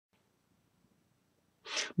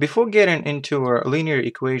Before getting into linear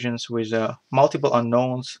equations with multiple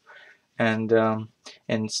unknowns and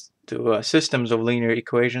systems of linear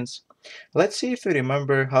equations, let's see if we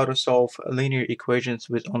remember how to solve linear equations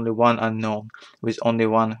with only one unknown, with only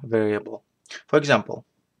one variable. For example,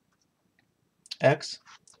 x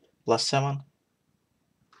plus 7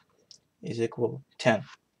 is equal to 10.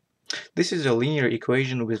 This is a linear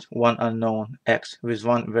equation with one unknown x, with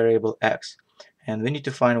one variable x, and we need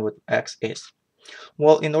to find what x is.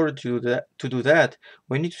 Well, in order to do that,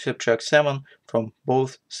 we need to subtract 7 from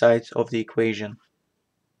both sides of the equation,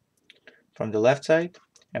 from the left side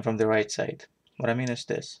and from the right side. What I mean is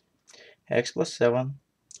this: x plus 7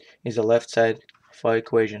 is the left side of our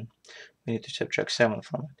equation. We need to subtract 7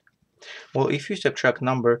 from it. Well, if you subtract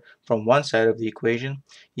number from one side of the equation,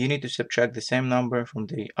 you need to subtract the same number from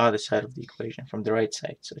the other side of the equation, from the right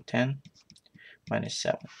side. So 10 minus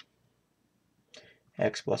 7.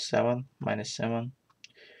 X plus 7 minus 7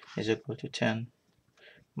 is equal to 10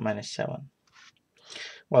 minus 7.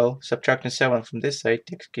 Well, subtracting 7 from this side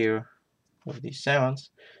takes care of these 7s.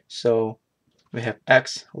 So we have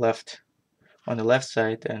x left on the left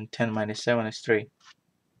side, and 10 minus 7 is 3.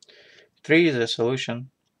 3 is a solution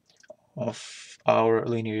of our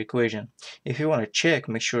linear equation. If you want to check,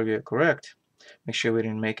 make sure we are correct, make sure we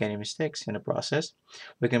didn't make any mistakes in the process,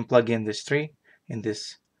 we can plug in this 3 in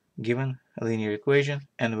this given linear equation,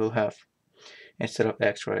 and we'll have, instead of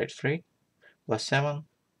x, write 3 plus 7,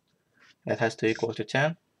 that has to equal to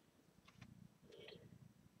 10.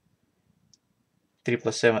 3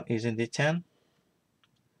 plus 7 is indeed 10,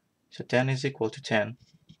 so 10 is equal to 10.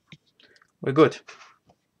 We're good.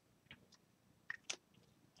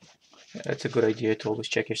 That's a good idea to always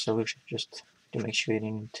check your solution, just to make sure you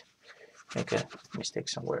didn't make a mistake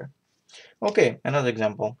somewhere. Okay, another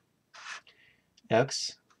example.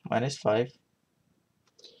 X minus 5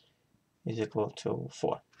 is equal to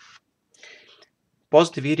 4.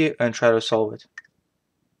 Pause the video and try to solve it.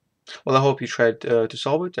 Well, I hope you tried to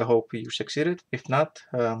solve it. I hope you succeeded. If not,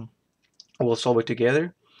 we'll solve it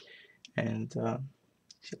together and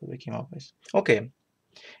see what we came up with. Okay,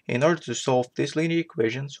 in order to solve this linear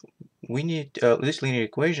equations, we need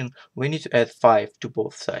we need to add 5 to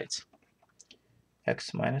both sides.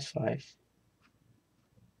 X minus 5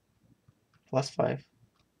 plus 5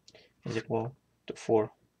 is equal to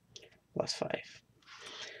 4 plus 5.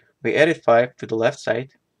 We added 5 to the left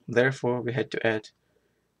side, therefore we had to add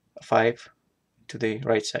 5 to the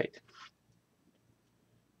right side.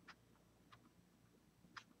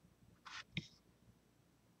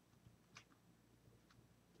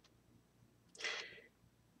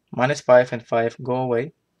 Minus 5 and 5 go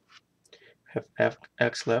away. We have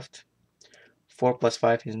x left. 4 plus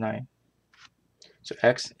 5 is 9. So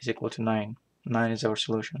x is equal to 9. 9 is our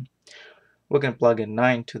solution. We can plug in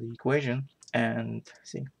 9 to the equation and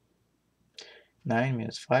see. 9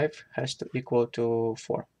 minus 5 has to equal to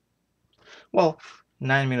 4. Well,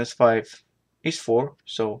 9 minus 5 is 4,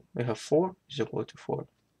 so we have 4 is equal to 4.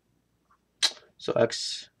 So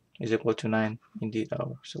x is equal to 9, indeed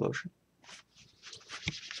our solution.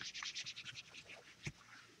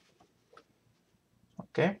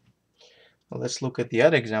 Okay, well, let's look at the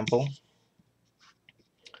other example.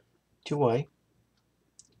 2y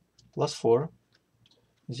plus 4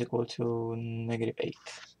 is equal to negative 8.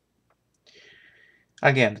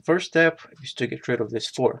 Again, the first step is to get rid of this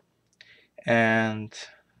 4. And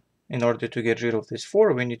in order to get rid of this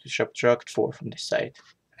 4, we need to subtract 4 from this side,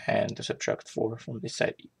 and to subtract 4 from this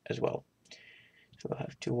side as well. So we'll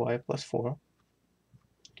have 2y plus 4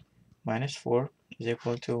 minus 4 is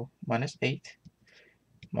equal to minus 8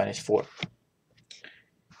 minus 4.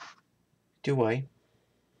 2y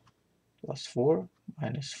plus 4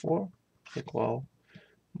 minus 4 is equal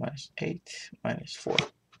minus 8 minus 4.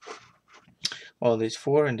 Well, this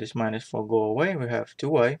 4 and this minus 4 go away. We have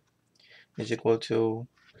 2y is equal to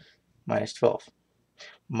minus 12.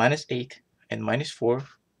 Minus 8 and minus 4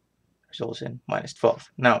 results in minus 12.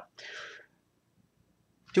 Now,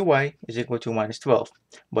 2y is equal to minus 12,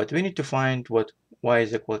 but we need to find what y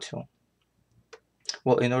is equal to.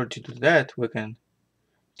 Well, in order to do that, we can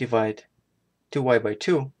divide 2y by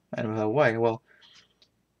 2, and we'll have y. Well,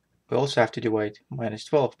 we also have to divide minus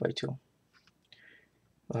 12 by 2.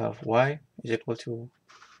 We'll have y is equal to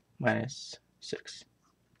minus 6.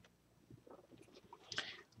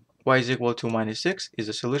 Y is equal to minus 6 is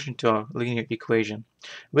a solution to our linear equation.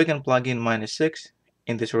 We can plug in minus 6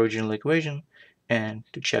 in this original equation and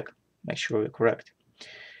to check, make sure we're correct.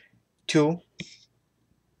 2,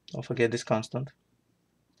 don't forget this constant,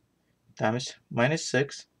 times minus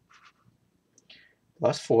 6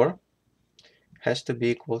 plus 4 has to be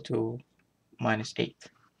equal to minus 8.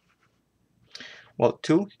 Well,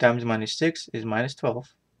 2 times minus 6 is minus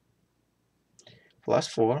 12, plus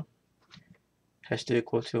 4 has to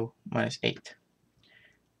equal to minus 8.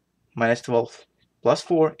 Minus 12 plus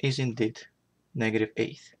 4 is indeed negative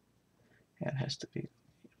 8, and has to be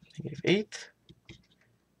negative 8.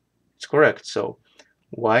 It's correct, so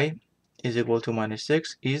y is equal to minus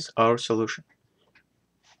 6 is our solution.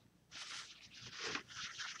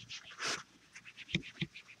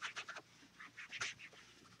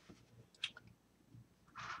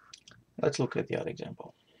 Let's look at the other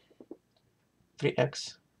example.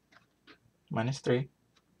 3x minus 3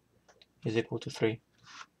 is equal to 3.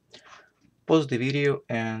 Pause the video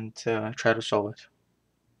and try to solve it.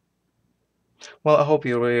 Well, I hope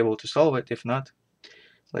you were able to solve it. If not,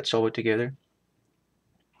 let's solve it together.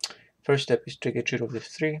 First step is to get rid of this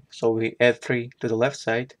 3, so we add 3 to the left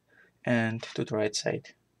side and to the right side.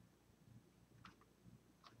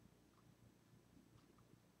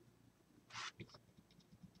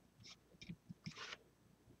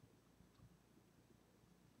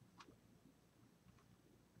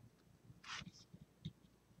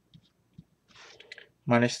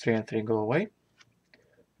 Minus 3 and 3 go away.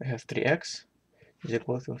 We have 3x is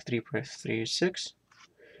equal to 3 plus 3 is 6.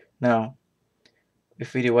 Now,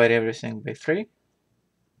 if we divide everything by 3,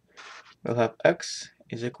 we'll have x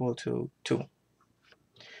is equal to 2. Now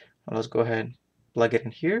let's go ahead and plug it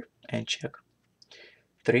in here and check.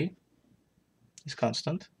 3 is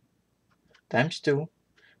constant times 2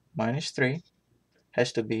 minus 3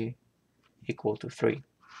 has to be equal to 3.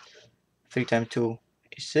 3 times 2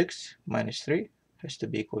 is 6 minus 3 has to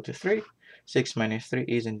be equal to 3. 6 minus 3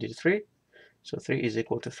 is indeed 3, so 3 is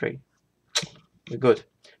equal to 3. We're good.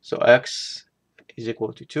 So x is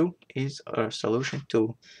equal to 2 is our solution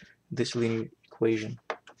to this linear equation.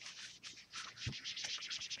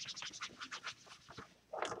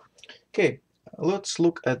 Okay, let's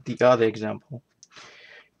look at the other example.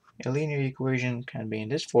 A linear equation can be in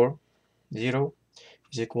this form. 0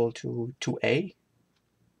 is equal to 2a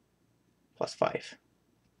plus 5.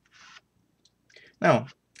 Now,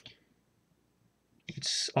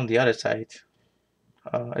 it's on the other side.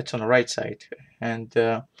 It's on the right side. And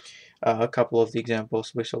a couple of the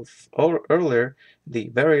examples we saw earlier, the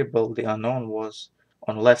variable, the unknown, was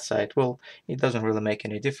on the left side. Well, it doesn't really make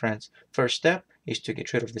any difference. First step is to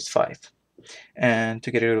get rid of this 5. And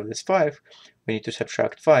to get rid of this 5, we need to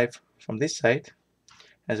subtract 5 from this side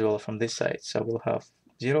as well as from this side. So we'll have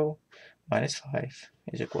 0 minus 5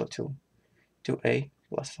 is equal to 2a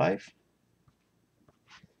plus 5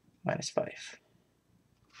 minus 5.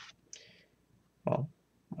 Well,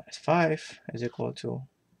 minus 5 is equal to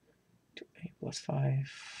 2a plus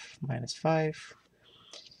 5 minus 5.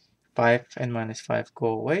 5 and minus 5 go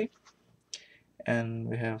away, and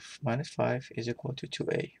we have minus 5 is equal to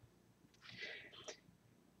 2a.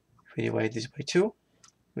 If we divide this by 2,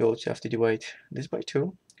 we also have to divide this by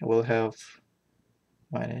 2, and we'll have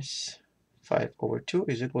minus 5 over 2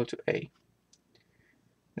 is equal to a.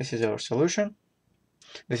 This is our solution.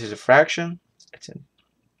 This is a fraction. It's a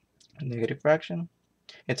negative fraction.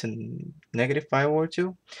 It's a negative 5 over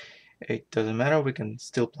 2. It doesn't matter. We can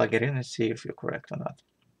still plug it in and see if you're correct or not.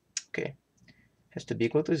 Okay. Has to be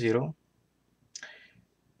equal to 0.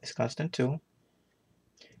 This constant 2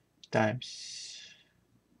 times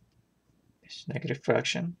this negative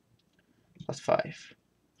fraction plus 5.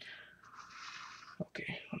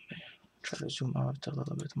 Okay, let me try to zoom out a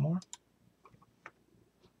little bit more.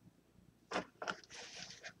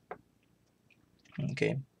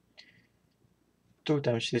 Okay, 2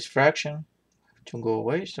 times this fraction to go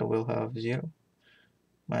away, so we'll have 0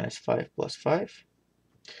 minus 5 plus 5.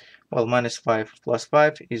 Well, minus 5 plus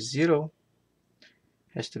 5 is 0,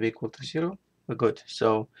 has to be equal to 0. We're good.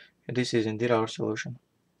 So this is indeed our solution.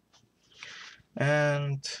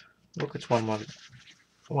 And look at one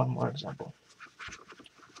more example.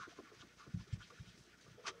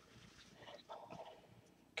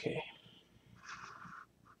 Okay,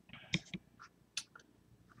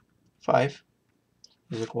 5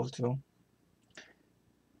 is equal to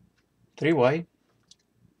 3y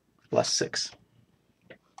plus 6.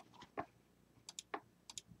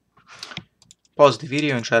 Pause the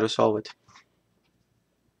video and try to solve it.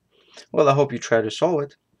 Well, I hope you try to solve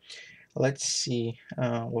it. Let's see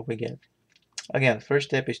what we get. Again, first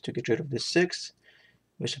step is to get rid of this 6.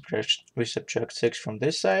 We subtract 6 from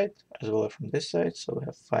this side as well as from this side, so we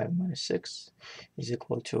have 5 minus 6 is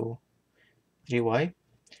equal to 3y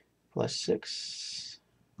plus 6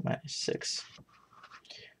 minus 6.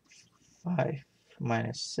 5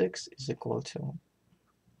 minus 6 is equal to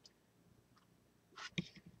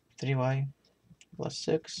 3y plus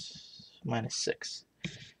 6 minus 6.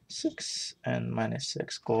 6 and minus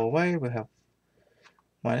 6 go away. We have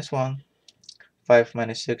minus 1. 5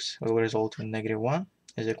 minus 6 will result in -1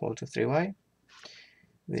 is equal to 3y.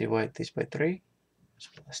 We divide this by 3. So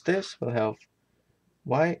plus this, we'll have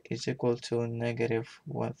y is equal to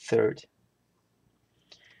 -1/3.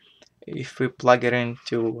 If we plug it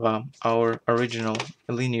into our original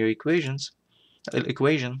linear equation,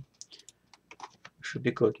 should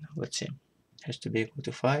be good. Let's see. It has to be equal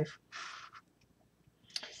to 5.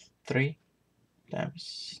 3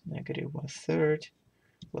 times -1/3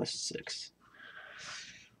 plus 6.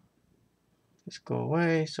 Let's go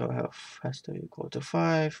away. So I have has to be equal to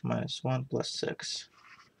 5 minus 1 plus 6.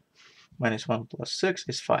 Minus 1 plus 6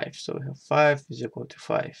 is 5. So we have 5 is equal to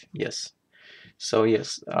 5. Yes. So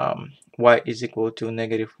yes, y is equal to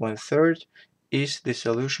 -1/3 is the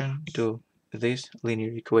solution to this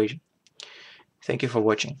linear equation. Thank you for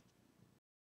watching.